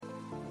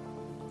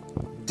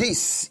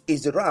This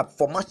is the wrap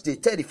for match day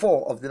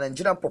 34 of the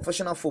Nigerian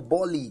Professional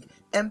Football League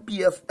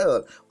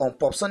 (NPFL) on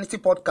Popsonity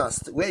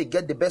Podcast, where you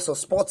get the best of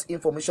sports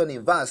information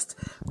in vast,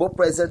 both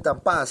present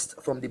and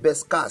past, from the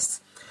best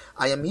cast.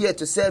 I am here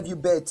to serve you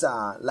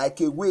better, like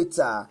a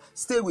waiter.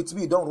 Stay with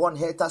me, don't run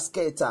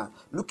hater-skater,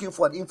 looking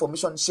for the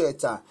information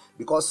shater,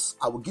 because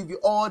I will give you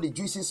all the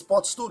juicy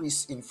sports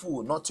stories in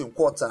full, not in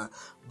quarter.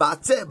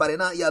 Bate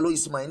Barena Yalo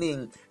is my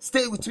name.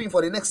 Stay with me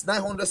for the next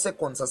 900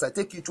 seconds as I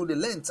take you through the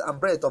length and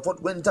breadth of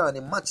what went down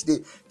in match day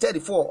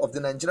 34 of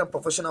the Nigerian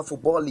Professional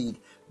Football League.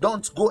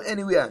 Don't go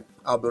anywhere.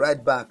 I'll be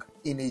right back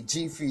in a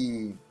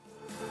jiffy.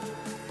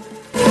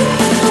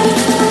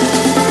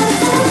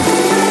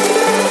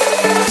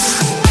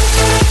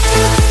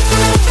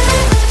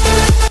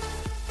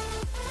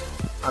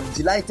 I'm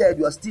delighted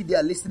you are still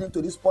there listening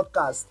to this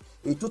podcast.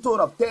 A total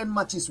of 10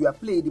 matches were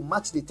played in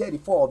match day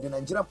 34 of the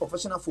Nigerian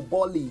Professional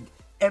Football League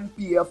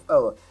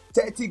 (NPFL).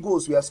 30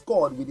 goals were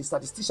scored, with the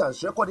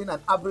statisticians recording an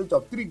average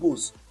of 3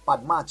 goals per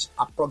match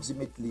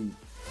approximately.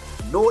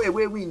 No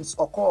away wins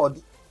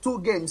occurred. 2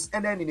 games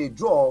ended in a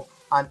draw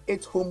and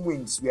 8 home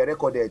wins were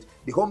recorded.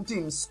 The home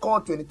teams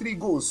scored 23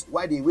 goals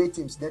while the away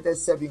teams netted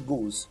 7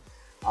 goals.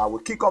 I will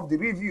kick off the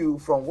review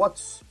from what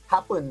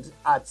happened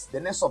at the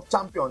Nest of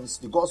Champions,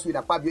 the Godswill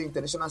Akpabio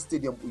International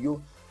Stadium,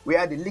 Uyo,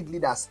 where the league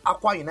leaders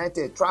Akwa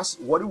United trashed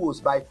Warri Wolves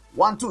by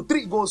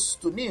 3 goals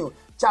to nil.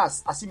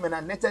 Charles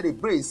Asimena netted a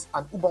brace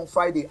and Ubon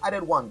Friday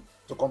added one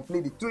to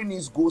complete the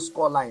 3-0 goal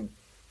score line.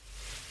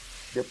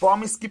 The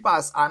Promise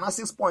Keepers are now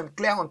 6 points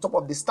clear on top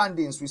of the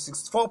standings with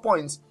 64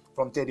 points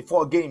from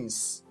 34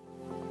 games.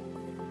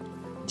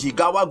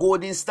 Jigawa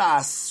Golden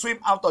Stars swim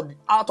out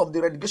of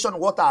the relegation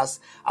waters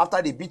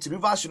after they beat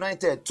Rivers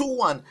United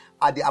 2-1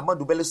 at the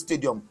Ahmadu Bello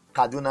Stadium,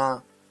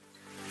 Kaduna.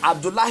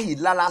 Abdullahi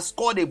Lala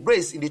scored a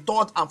brace in the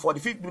 3rd and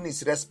 45th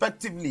minutes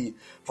respectively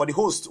for the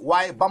host,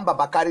 while Bamba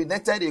Bakari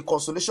netted a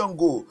consolation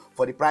goal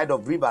for the Pride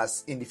of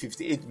Rivers in the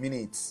 58th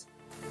minutes.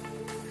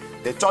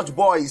 The Church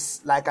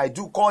Boys, like I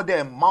do call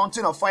them,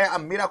 Mountain of Fire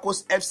and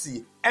Miracles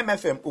FC,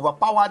 MFM,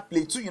 overpowered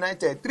Plateau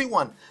United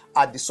 3-1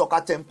 at the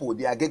Soccer Temple,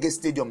 the Agege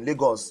Stadium,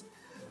 Lagos.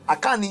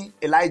 Akani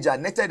Elijah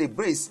netted a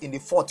brace in the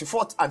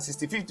 44th and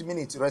 65th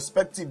minutes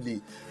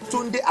respectively.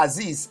 Tunde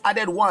Aziz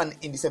added one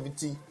in the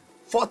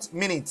 74th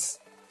minute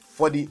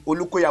for the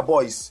Olukoya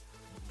Boys.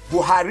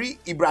 Buhari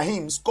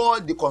Ibrahim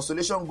scored the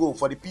consolation goal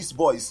for the Peace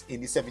Boys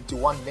in the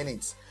 71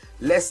 minutes.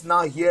 Let's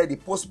now hear the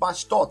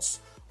post-match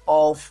thoughts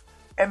of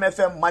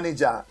MFM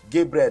manager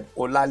Gabriel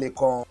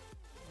Olalekan.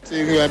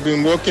 We have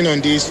been working on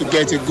this to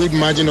get a good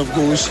margin of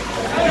goals.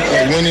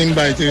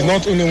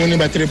 Not only winning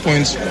by 3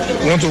 points,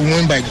 we want to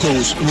win by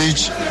goals,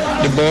 which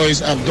the boys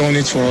have done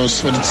it for us,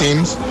 for the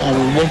teams. And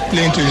we work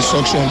playing to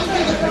instruction.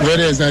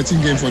 Very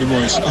exciting game for the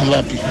boys. I'm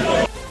happy.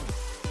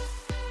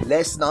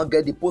 Let's now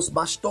get the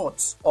post-match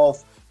thoughts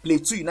of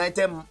Plateau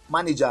United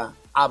manager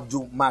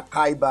Abdul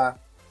Makaiba.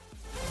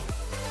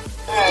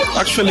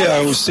 Actually,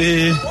 I would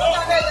say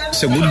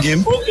it's a good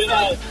game,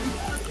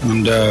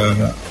 and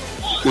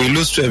we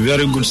lose to a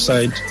very good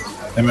side,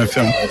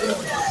 MFM.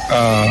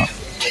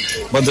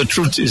 But the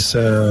truth is,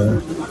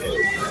 the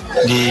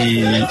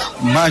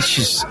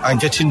matches are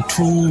getting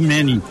too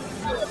many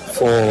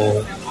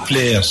for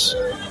players.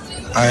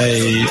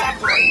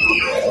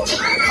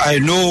 I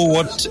know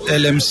what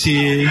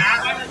LMC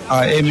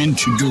are aiming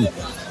to do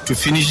to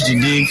finish the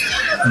league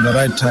at the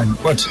right time,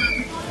 but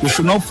we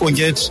should not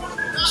forget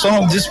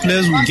some of these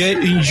players will get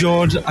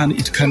injured and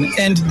it can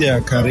end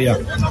their career.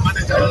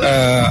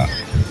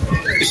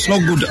 It's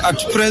not good.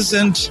 At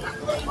present,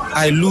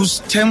 I lose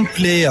 10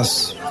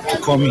 players to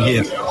come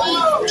here.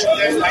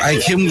 I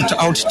came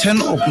without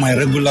 10 of my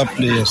regular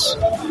players,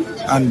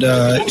 and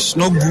it's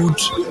not good.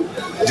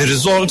 The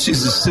result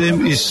is the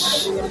same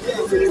as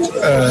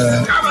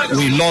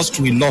we lost.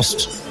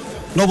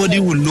 Nobody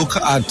will look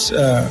at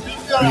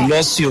you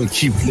lost your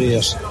key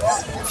players.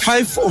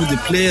 5 of the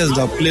players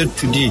that played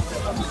today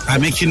are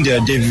making their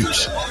debut.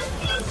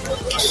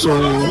 So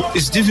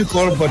it's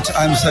difficult, but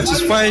I'm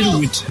satisfied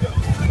with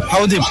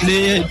how they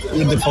play,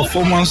 with the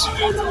performance,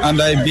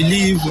 and I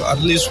believe at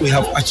least we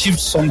have achieved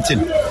something,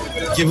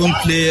 giving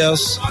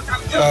players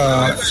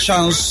a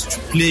chance to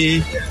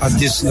play at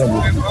this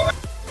level.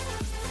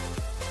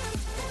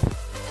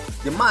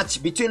 The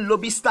match between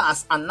Lobby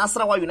Stars and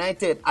Nasarawa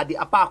United at the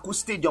Apaku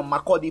Stadium,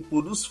 Makurdi,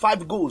 produced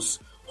 5 goals.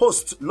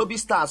 Host Lobby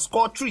Stars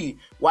scored 3,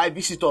 while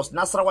visitors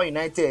Nasarawa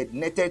United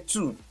netted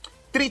 2.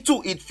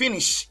 3-2 it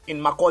finished in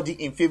Makurdi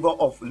in favor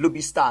of Lobby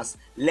Stars.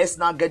 Let's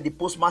now get the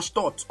post-match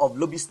thoughts of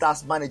Lobby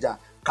Stars manager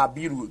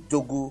Kabiru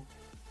Dogo.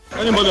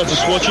 Anybody that is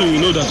watching,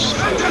 you know that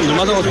no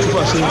matter what people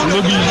are saying,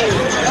 Lobby,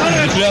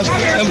 the players,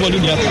 everybody,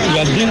 we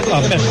are doing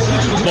our best.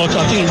 But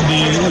I think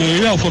the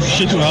area of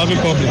officiating, we are having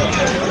a problem.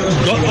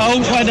 How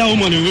far that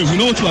home on the way, we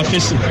know what we are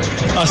facing.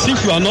 As if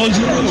we are not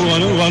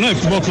a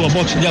football club,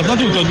 but they have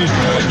nothing to do.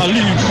 At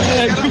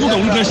least people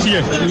can witness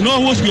here. You know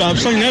what we have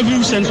seen in every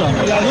center.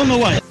 I don't know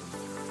why.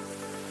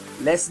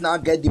 Let's now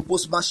get the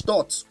post-match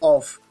thoughts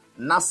of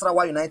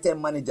Nasarawa United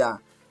manager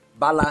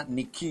Bala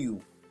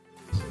Nikiu.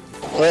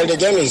 Well, the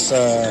game is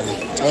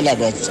all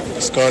about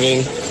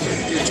scoring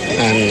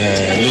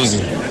and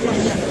losing.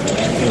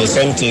 The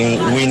same thing,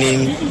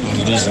 winning and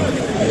losing.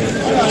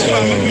 So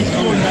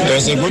it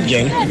was a good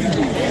game.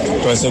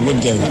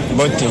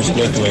 Both teams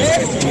played well.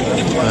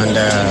 And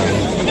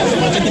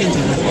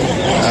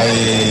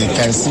I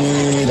can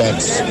see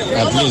that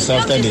at least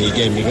after the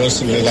game,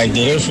 because like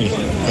the referee,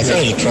 I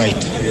think he tried.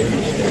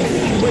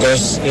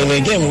 Because in a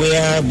game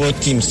where both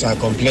teams are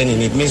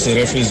complaining, it means the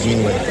referee is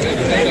doing well.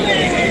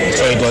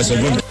 So it was a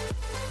good.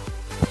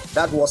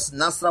 That was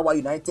Nasarawa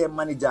United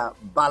manager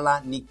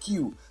Bala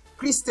Nikiu.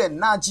 Christian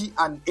Naji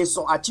and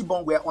Eso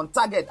Achibon were on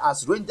target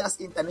as Rangers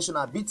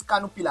International beat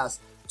Kano Pillars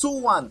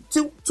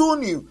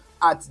 2-0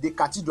 at the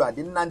Cathedral,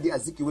 the Nnamdi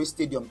Azikiwe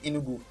Stadium,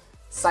 Enugu.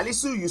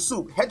 Salisu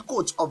Yusuf, head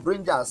coach of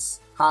Rangers,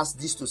 has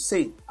this to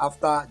say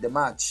after the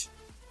match.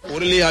 We're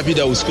really happy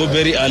that we scored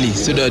very early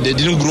so that they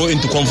didn't grow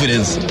into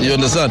confidence. You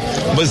understand?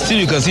 But still,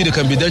 you can see they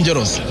can be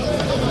dangerous.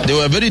 They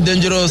were very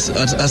dangerous.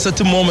 At a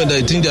certain moment,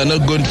 I think they are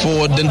not going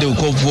forward, then they will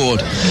come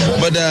forward.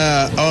 But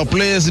our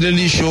players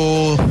really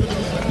show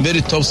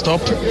very tough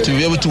stop to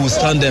be able to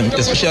withstand them,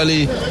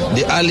 especially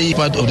the early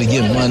part of the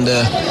game. And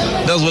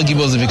that's what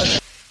gives us the victory.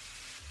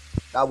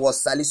 That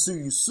was Salisu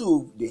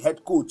Yusuf, the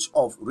head coach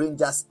of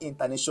Rangers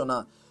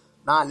International.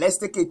 Now, let's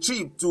take a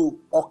trip to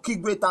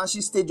Okigwe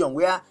Township Stadium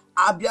where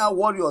Abia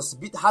Warriors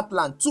beat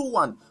Heartland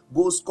 2-1.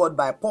 Goals scored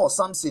by Paul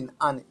Sampson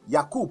and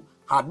Yakub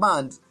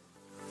Hadmand.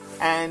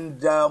 And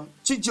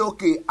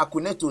Chijioke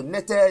Akuneto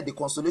netted the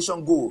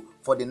consolation goal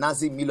for the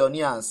Nazi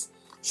Millionaires.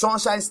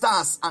 Sunshine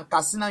Stars and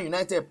Katsina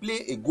United play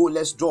a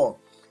goalless draw.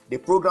 The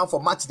program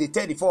for match day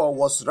 34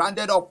 was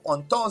rounded up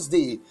on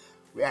Thursday,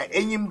 where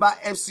Enyimba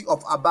FC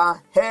of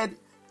Aba held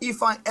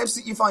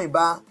FC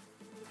Ifeanyi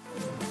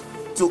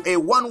to a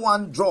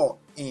 1-1 draw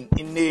in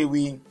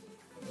Nnewi.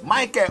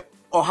 Michael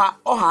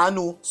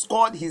Ohanu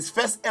scored his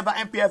first ever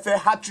MPFL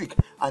hat-trick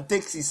and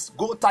takes his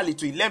goal tally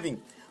to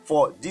 11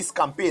 for this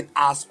campaign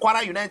as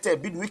Kwara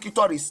United beat Wiki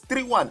Tourists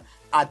 3-1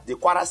 at the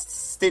Kwara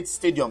State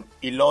Stadium,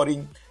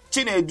 Ilorin.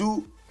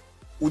 Chinedu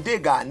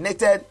Udega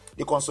netted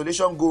the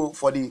consolation goal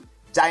for the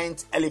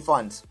Giant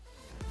Elephants.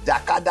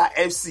 Jakada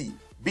FC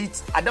beat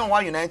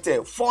Adamawa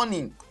United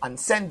 4-0 and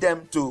sent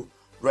them to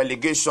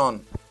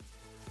relegation.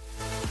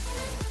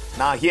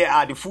 Now here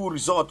are the full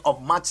results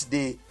of match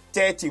day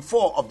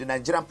 34 of the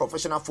Nigerian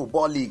Professional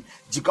Football League.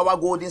 Jigawa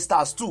Golden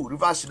Stars 2,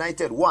 Rivers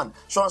United 1,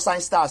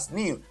 Sunshine Stars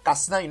 0,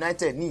 Katsina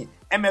United 0,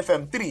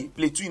 MFM 3,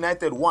 Plateau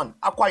United 1,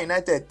 Akwa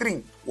United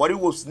 3, Warri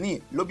Wolves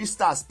 0, Lobby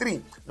Stars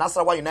 3,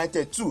 Nasarawa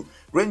United 2,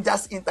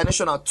 Rangers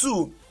International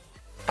 2,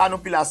 Kano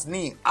Pillars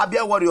 0,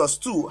 Abia Warriors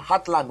 2,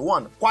 Heartland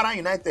 1, Kwara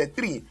United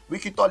 3,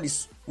 Wiki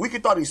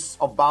Tourists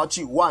of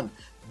Bauchi 1,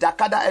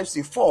 Dakada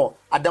FC 4,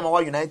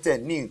 Adamawa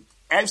United 0,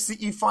 FC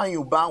Ifeanyi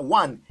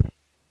 1,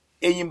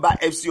 Enyimba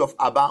FC of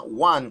Aba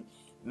 1.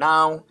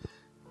 Now,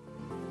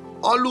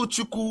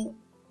 Oluchukwu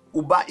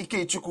Uba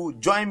Ikechukwu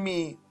join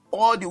me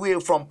all the way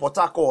from Port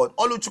Harcourt.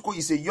 Oluchukwu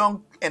is a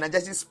young,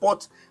 energetic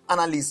sport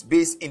analyst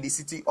based in the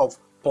city of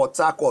Port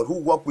Harcourt who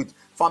work with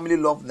Family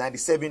Love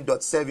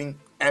 97.7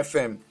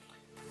 FM.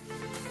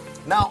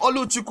 Now,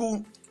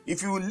 Oluchukwu,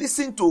 if you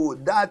listen to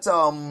that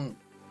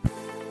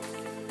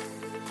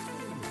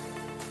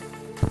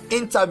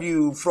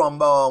interview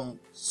from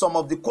some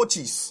of the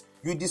coaches,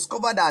 you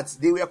discover that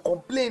they were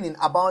complaining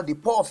about the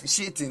poor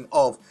officiating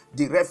of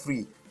the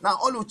referee. Now,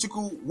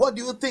 Oluchukwu, what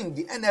do you think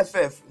the the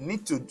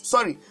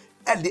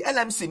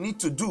LMC need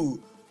to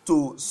do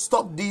to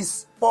stop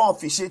this poor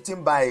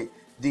officiating by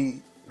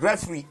the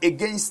referee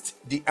against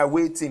the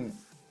away team?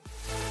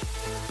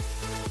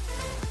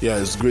 Yeah,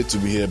 it's great to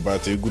be here,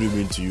 Bate. Good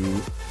evening to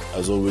you.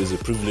 As always, a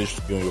privilege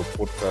to be on your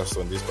podcast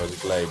on this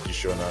particular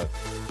edition. And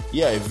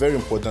yeah, a very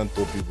important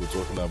topic we're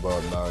talking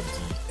about now,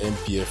 the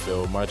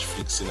MPFL, match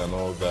fixing and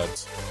all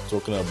that.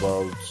 Talking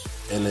about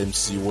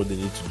LMC, what they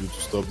need to do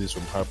to stop this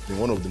from happening.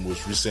 One of the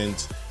most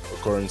recent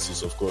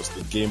occurrences, of course,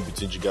 the game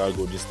between Jigawa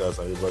Golden Stars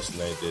and Rivers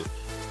United.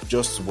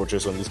 Just to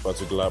buttress on this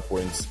particular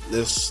point,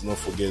 let's not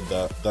forget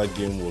that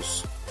game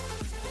was...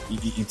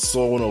 It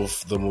saw one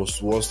of the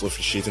most worst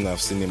officiating I've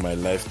seen in my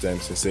lifetime,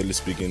 sincerely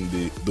speaking.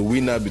 The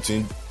winner that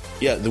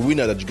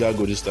Jigawa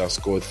Golden Stars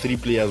scored, 3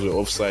 players were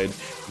offside.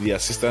 The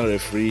assistant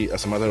referee,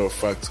 as a matter of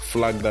fact,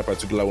 flagged that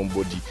particular one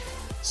body.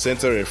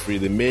 Center referee,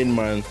 the main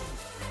man,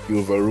 he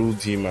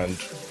overruled him and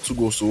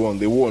 2-1.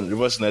 They won.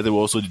 Rivers United were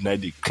also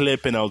denied a clear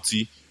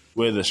penalty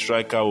where the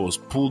striker was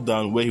pulled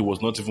down where he was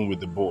not even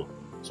with the ball.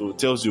 So it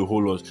tells you a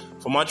whole lot.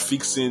 For match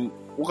fixing,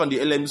 what can the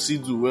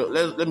LMC do? Well,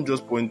 let me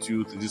just point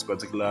you to this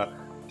particular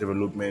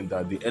development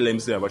that the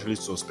LMC have actually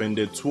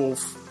suspended 12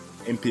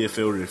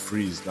 MPFL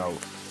referees now,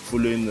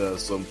 following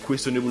some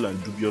questionable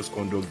and dubious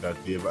conduct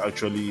that they have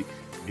actually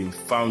been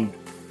found,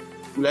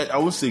 I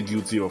won't say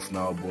guilty of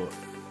now, but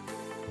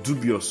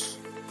dubious.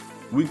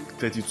 Week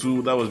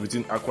 32, that was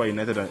between Akwa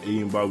United and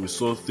Enyimba. We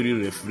saw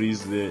 3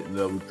 referees there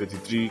with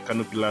 33,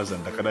 Kano Pillars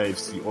and Dakada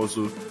FC.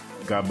 Also,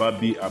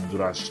 Gababi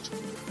Abdurrashed,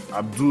 of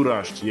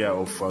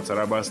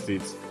Taraba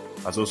State.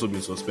 has also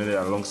been suspended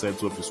alongside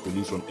two of his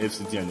colleagues from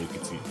FCT and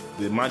Ekiti.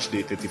 The match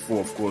day 34,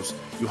 of course,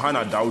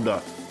 Yohana Dauda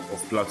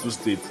of Plateau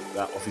State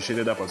that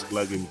officiated that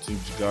particular game between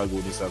Jigawa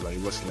Golden Stars and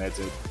Rivers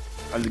United,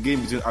 and the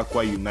game between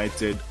Akwa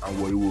United and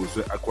Warri Wolves,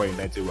 where Akwa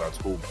United were at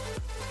home.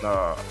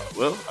 Now,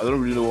 well, I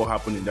don't really know what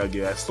happened in that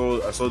game. I saw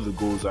the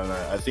goals, and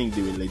I think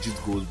they were legit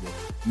goals, but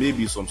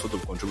maybe some sort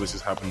of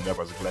controversies happened in that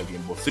particular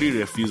game. But 3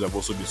 referees have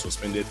also been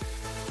suspended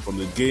from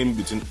the game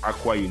between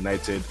Akwa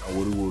United and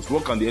Warri Wolves.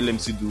 What can the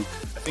LMC do?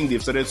 I think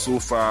they've started so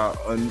far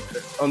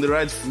on the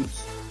right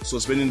foot,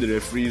 suspending the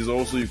referees.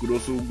 Also, you could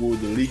also go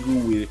the legal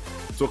way,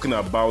 talking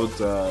about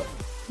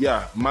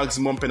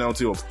maximum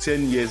penalty of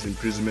 10 years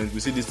imprisonment.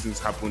 We see these things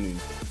happen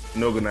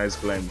in organized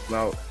crime.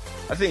 Now,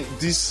 I think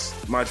this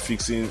match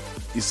fixing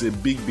is a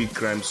big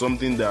crime,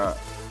 something that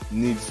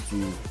needs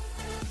to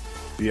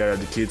be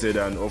eradicated.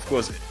 And of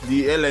course,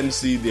 the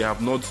LMC, they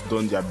have not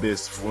done their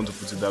best, if you want to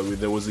put it that way.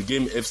 There was a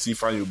game FC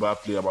Fan-Yoruba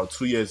played about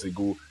 2 years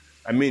ago.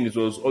 I mean, it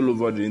was all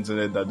over the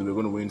internet that they were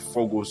going to win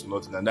 4 goals to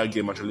nothing, and that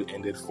game actually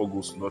ended 4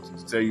 goals to nothing.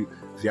 To tell you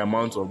the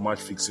amount of match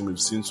fixing we've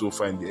seen so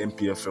far in the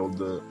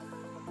MPFL,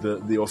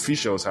 the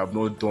officials have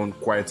not done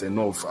quite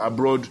enough.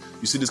 Abroad,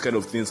 you see these kind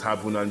of things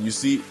happen, and you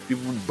see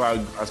people bag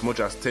as much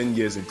as 10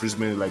 years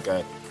imprisonment, like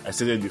I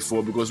stated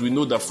before, because we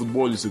know that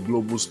football is a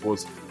global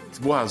sport.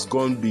 Football has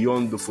gone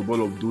beyond the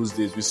football of those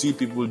days. We see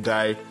people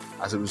die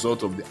as a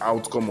result of the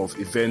outcome of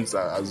events,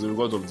 as a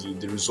result of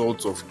the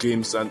results of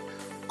games. And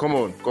come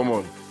on,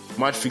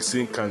 match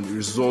fixing can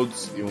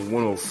result in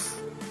one of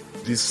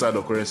these sad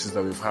occurrences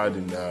that we've had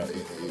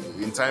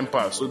in time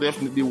past. So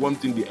definitely one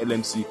thing the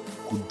LMC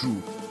could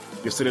do,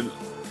 they said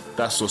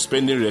that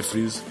suspending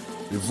referees,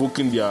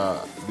 revoking their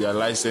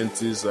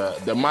licenses,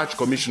 the match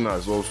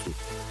commissioners also.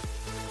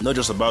 Not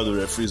just about the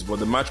referees, but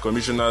the match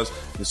commissioners,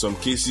 in some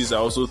cases, I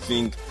also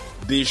think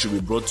they should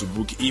be brought to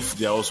book if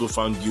they are also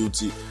found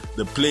guilty.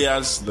 The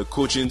players, the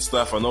coaching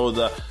staff, and all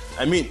that.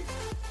 I mean,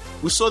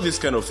 we saw this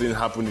kind of thing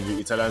happen in the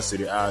Italian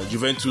Serie A,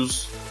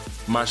 Juventus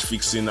match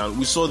fixing, and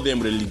we saw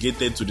them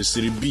relegated to the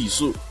Serie B.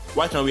 So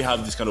why can't we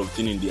have this kind of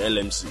thing in the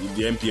LMC, in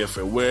the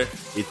MPFL, where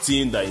a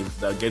team that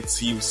gets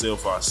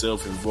himself or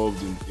herself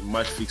involved in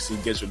match fixing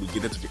gets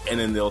relegated to the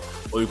NNL,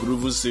 or you could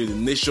even say the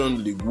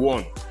Nation League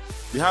 1?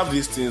 They have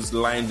these things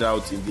lined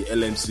out in the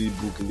LMC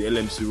book, in the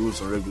LMC rules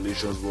and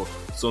regulations, but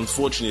it's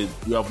unfortunate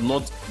we have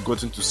not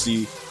gotten to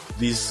see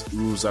these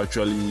rules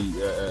actually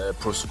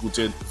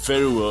prosecuted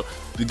very well.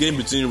 The game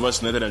between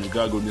Rivers United and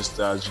Jigawa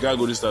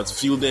Golden Stars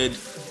fielded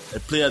a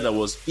player that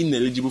was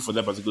ineligible for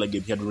that particular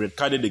game. He had been red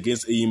carded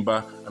against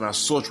Eyimba, and as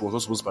such was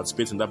not supposed to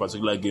participate in that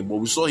particular game, but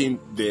we saw him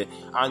there,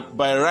 and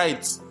by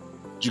right,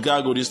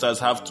 Jigawa Golden Stars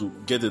have to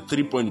get a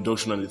 3-point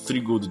deduction and a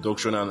 3-goal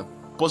deduction and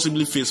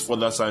possibly face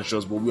further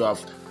sanctions, but we have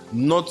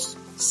not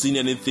seen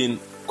anything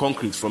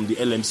concrete from the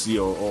LMC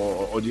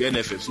or the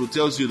NFF. So it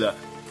tells you that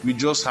we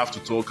just have to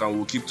talk, and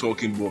we'll keep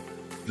talking, but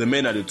the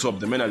men at the top,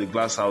 the men at the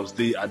glass house,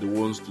 they are the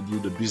ones to do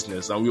the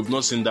business, and we have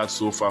not seen that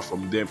so far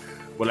from them.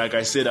 But like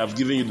I said, I've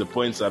given you the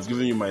points, I've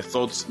given you my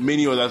thoughts,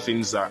 many other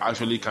things that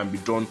actually can be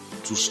done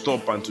to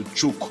stop and to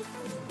choke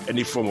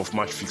any form of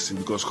match fixing,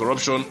 because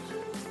corruption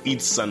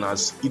eats and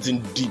has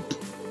eaten deep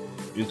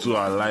into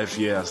our life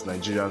here as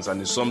Nigerians, and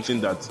it's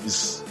something that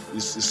is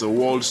a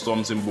world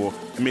storm symbol.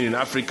 I mean, in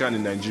Africa and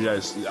in Nigeria,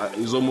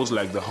 it's almost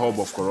like the hub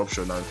of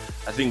corruption, and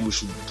I think we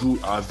should do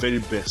our very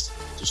best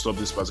to stop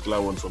this particular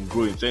one from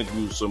growing. Thank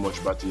you so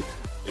much, Bati.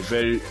 I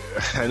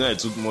know I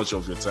took much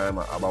of your time,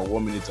 about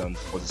 1 minute and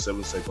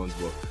 47 seconds,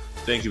 but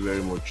thank you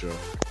very much for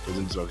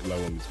doing this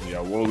particular one with me. I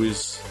will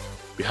always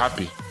be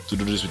happy to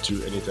do this with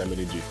you anytime,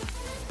 any day.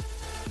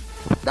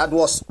 That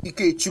was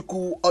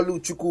Ikechukwu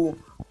Oluchukwu,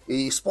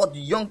 a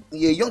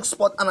young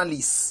sport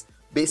analyst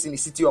based in the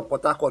city of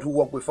Port Harcourt, who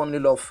worked with Family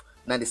Love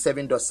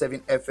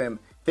 97.7 FM.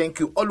 Thank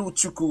you,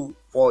 Oluchukwu,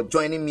 for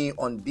joining me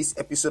on this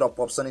episode of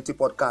Popsonity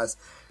Podcast.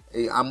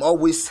 I'm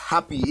always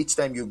happy each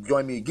time you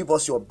join me. Give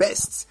us your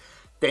best.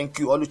 Thank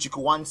you,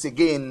 Oluchukwu, once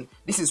again.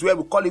 This is where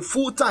we call it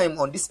full time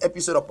on this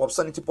episode of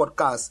Popsonity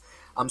Podcast.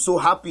 I'm so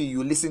happy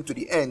you listened to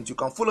the end. You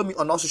can follow me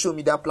on our social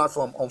media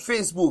platform on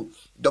Facebook,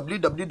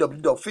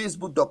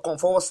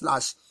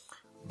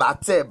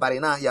 www.facebook.com/Bate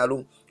Barina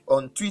Yalo,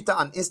 on Twitter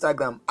and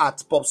Instagram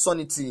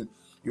 @Popsonity.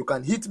 You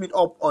can hit me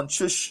up on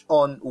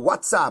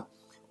WhatsApp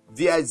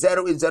via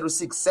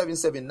 0806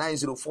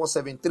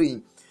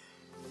 7790473.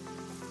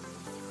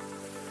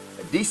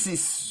 This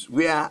is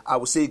where I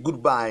will say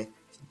goodbye.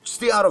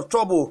 Stay out of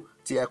trouble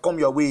till I come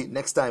your way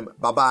next time.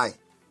 Bye-bye.